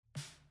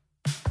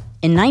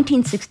In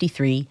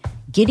 1963,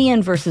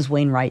 Gideon versus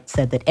Wainwright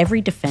said that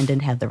every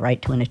defendant had the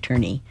right to an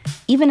attorney,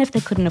 even if they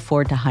couldn't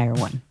afford to hire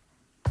one.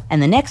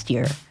 And the next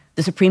year,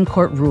 the Supreme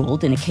Court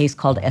ruled in a case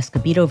called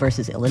Escobedo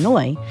versus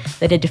Illinois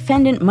that a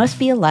defendant must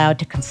be allowed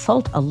to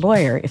consult a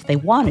lawyer if they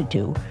wanted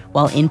to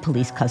while in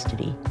police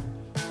custody.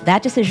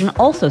 That decision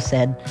also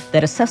said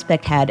that a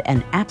suspect had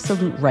an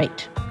absolute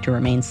right to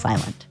remain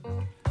silent.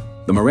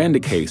 The Miranda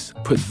case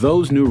put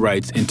those new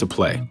rights into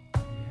play.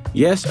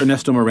 Yes,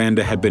 Ernesto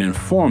Miranda had been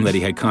informed that he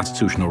had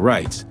constitutional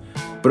rights,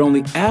 but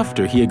only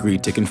after he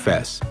agreed to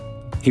confess.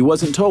 He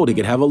wasn't told he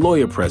could have a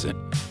lawyer present.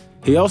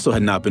 He also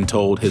had not been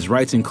told his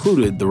rights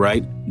included the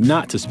right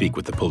not to speak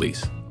with the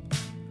police.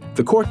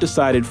 The court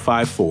decided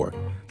 5-4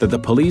 that the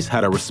police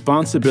had a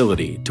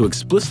responsibility to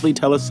explicitly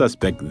tell a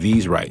suspect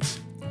these rights.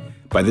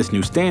 By this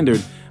new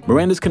standard,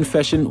 Miranda's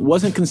confession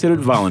wasn't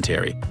considered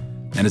voluntary,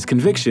 and his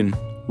conviction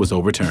was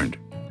overturned.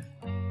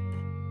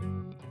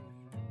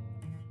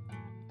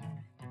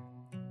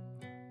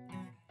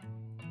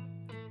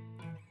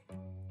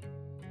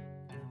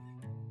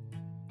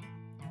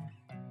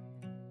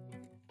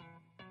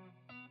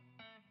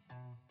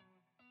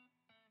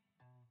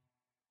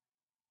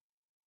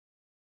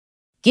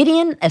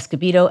 Gideon,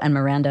 Escobedo, and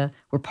Miranda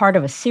were part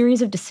of a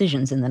series of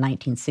decisions in the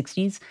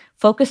 1960s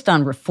focused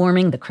on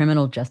reforming the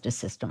criminal justice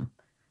system.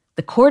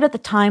 The court at the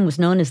time was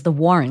known as the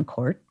Warren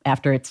Court,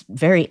 after its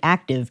very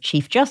active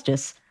Chief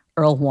Justice,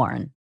 Earl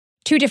Warren.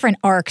 Two different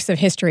arcs of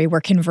history were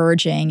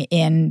converging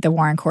in the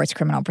Warren Court's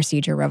criminal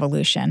procedure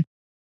revolution.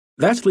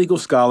 That's legal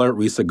scholar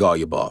Risa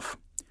Golyaboff.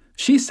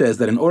 She says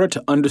that in order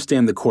to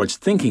understand the court's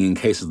thinking in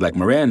cases like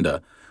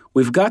Miranda,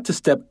 we've got to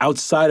step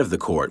outside of the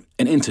court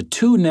and into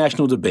two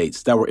national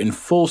debates that were in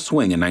full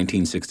swing in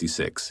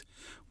 1966,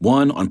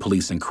 one on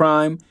police and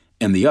crime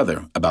and the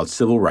other about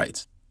civil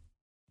rights.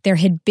 There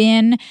had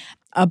been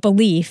a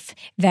belief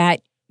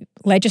that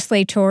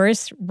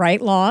legislators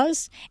write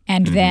laws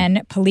and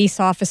then police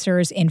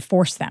officers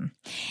enforce them,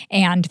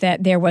 and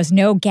that there was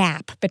no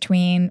gap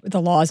between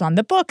the laws on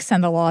the books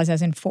and the laws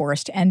as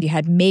enforced. And you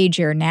had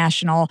major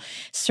national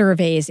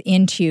surveys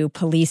into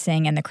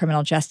policing and the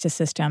criminal justice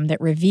system that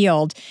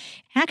revealed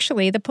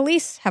actually the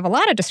police have a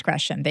lot of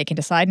discretion. They can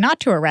decide not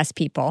to arrest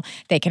people.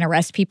 They can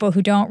arrest people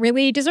who don't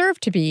really deserve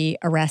to be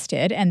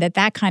arrested, and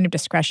that kind of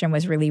discretion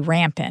was really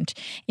rampant.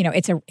 You know,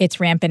 it's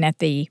rampant at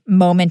the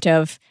moment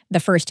of the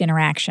first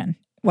interaction,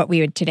 what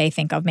we would today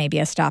think of maybe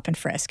as stop and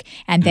frisk.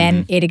 And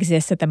then it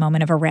exists at the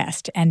moment of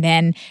arrest, and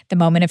then the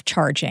moment of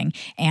charging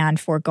and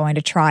for going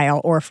to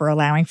trial or for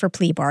allowing for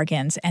plea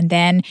bargains. And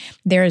then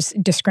there's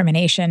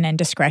discrimination and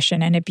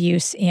discretion and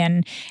abuse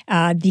in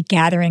the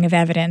gathering of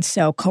evidence,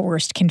 so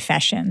coerced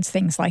confessions,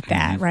 things like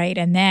that, right?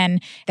 And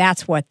then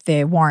that's what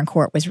the Warren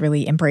Court was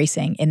really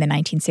embracing in the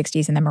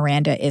 1960s, and the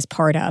Miranda is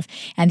part of.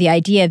 And the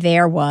idea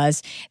there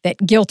was that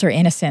guilt or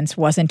innocence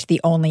wasn't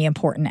the only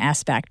important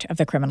aspect of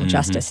the criminal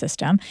justice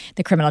system.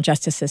 The criminal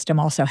justice system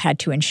also had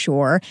to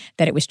ensure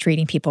that it was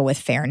treating people with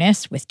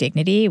fairness, with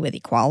dignity, with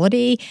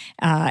equality.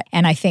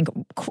 And I think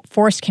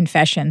forced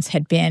confessions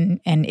had been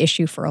an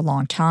issue for a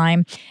long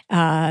time,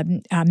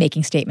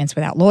 making statements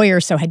without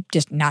lawyers, so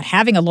just not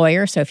having a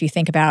lawyer. So if you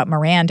think about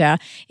Miranda,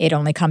 it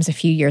only comes a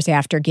few years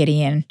after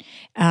Gideon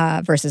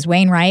versus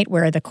Wainwright,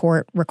 where the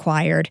court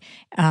required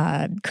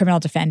criminal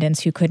defendants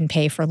who couldn't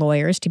pay for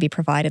lawyers to be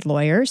provided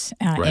lawyers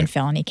in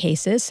felony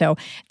cases. So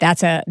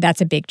that's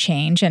a big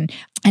change.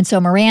 And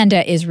so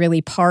Miranda is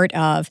really part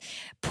of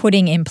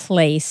putting in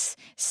place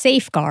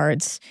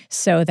safeguards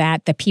so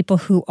that the people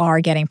who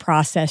are getting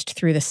processed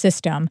through the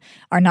system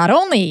are not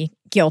only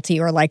guilty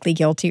or likely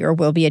guilty or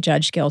will be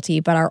adjudged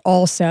guilty, but are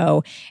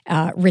also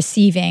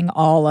receiving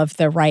all of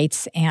the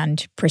rights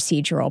and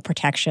procedural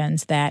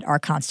protections that our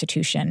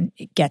Constitution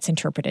gets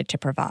interpreted to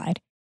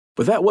provide.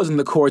 But that wasn't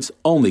the court's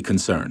only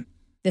concern.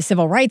 The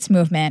civil rights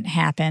movement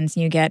happens,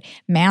 and you get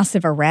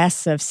massive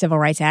arrests of civil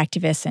rights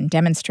activists and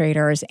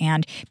demonstrators,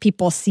 and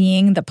people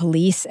seeing the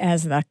police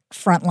as the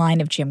front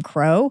line of Jim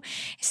Crow,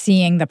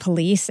 seeing the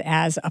police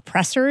as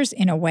oppressors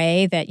in a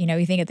way that,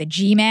 you think of the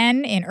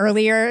G-men in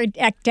earlier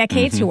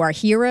decades who are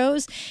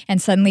heroes,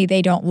 and suddenly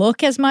they don't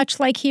look as much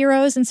like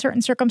heroes in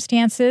certain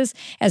circumstances,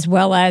 as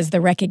well as the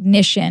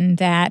recognition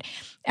that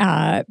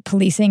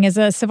policing is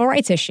a civil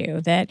rights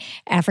issue, that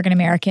African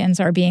Americans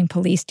are being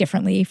policed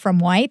differently from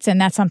whites. And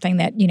that's something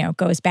that,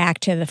 goes back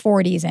to the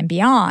 40s and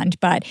beyond,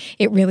 but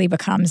it really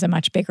becomes a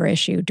much bigger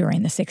issue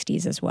during the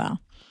 60s as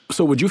well.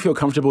 So would you feel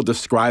comfortable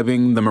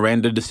describing the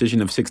Miranda decision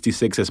of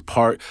 66 as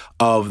part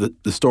of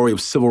the story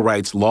of civil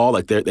rights law?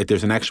 Like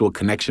there's an actual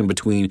connection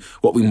between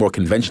what we more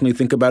conventionally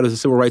think about as the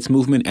civil rights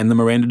movement and the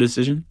Miranda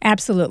decision?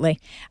 Absolutely.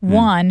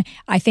 One,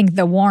 I think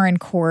the Warren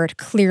Court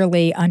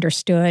clearly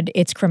understood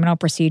its criminal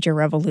procedure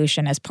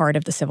revolution as part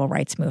of the civil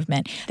rights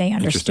movement. They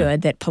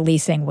understood that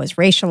policing was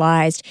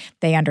racialized.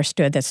 They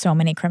understood that so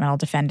many criminal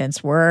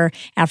defendants were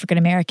African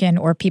American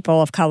or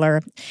people of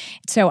color.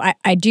 So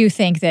I do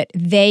think that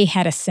they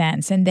had a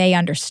sense, and they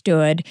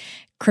understood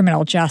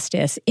criminal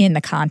justice in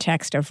the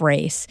context of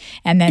race.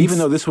 And then, even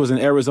though this was an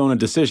Arizona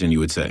decision, you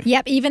would say?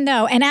 Yep, even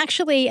though. And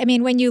actually, I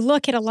mean, when you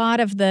look at a lot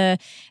of the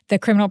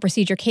criminal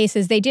procedure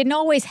cases, they didn't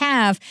always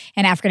have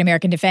an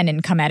African-American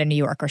defendant come out of New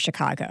York or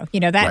Chicago.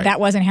 That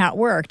wasn't how it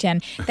worked.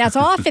 And that's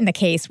often the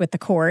case with the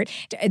court.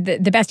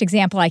 The best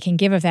example I can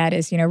give of that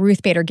is,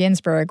 Ruth Bader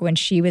Ginsburg, when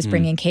she was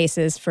bringing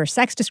cases for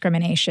sex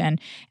discrimination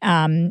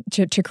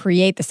to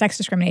create the sex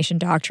discrimination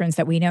doctrines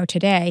that we know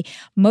today.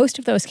 Most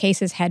of those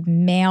cases had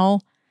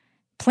male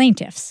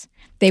plaintiffs.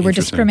 They were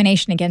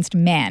discrimination against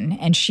men,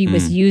 and she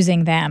was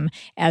using them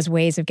as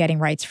ways of getting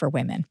rights for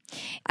women.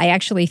 I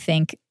actually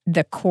think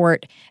the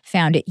court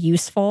found it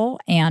useful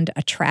and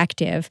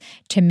attractive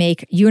to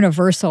make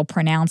universal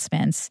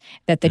pronouncements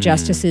that the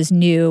justices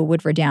knew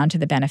would redound to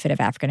the benefit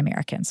of African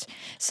Americans.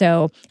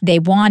 So they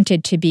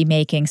wanted to be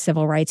making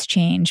civil rights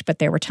change, but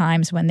there were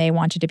times when they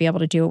wanted to be able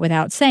to do it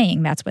without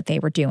saying that's what they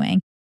were doing.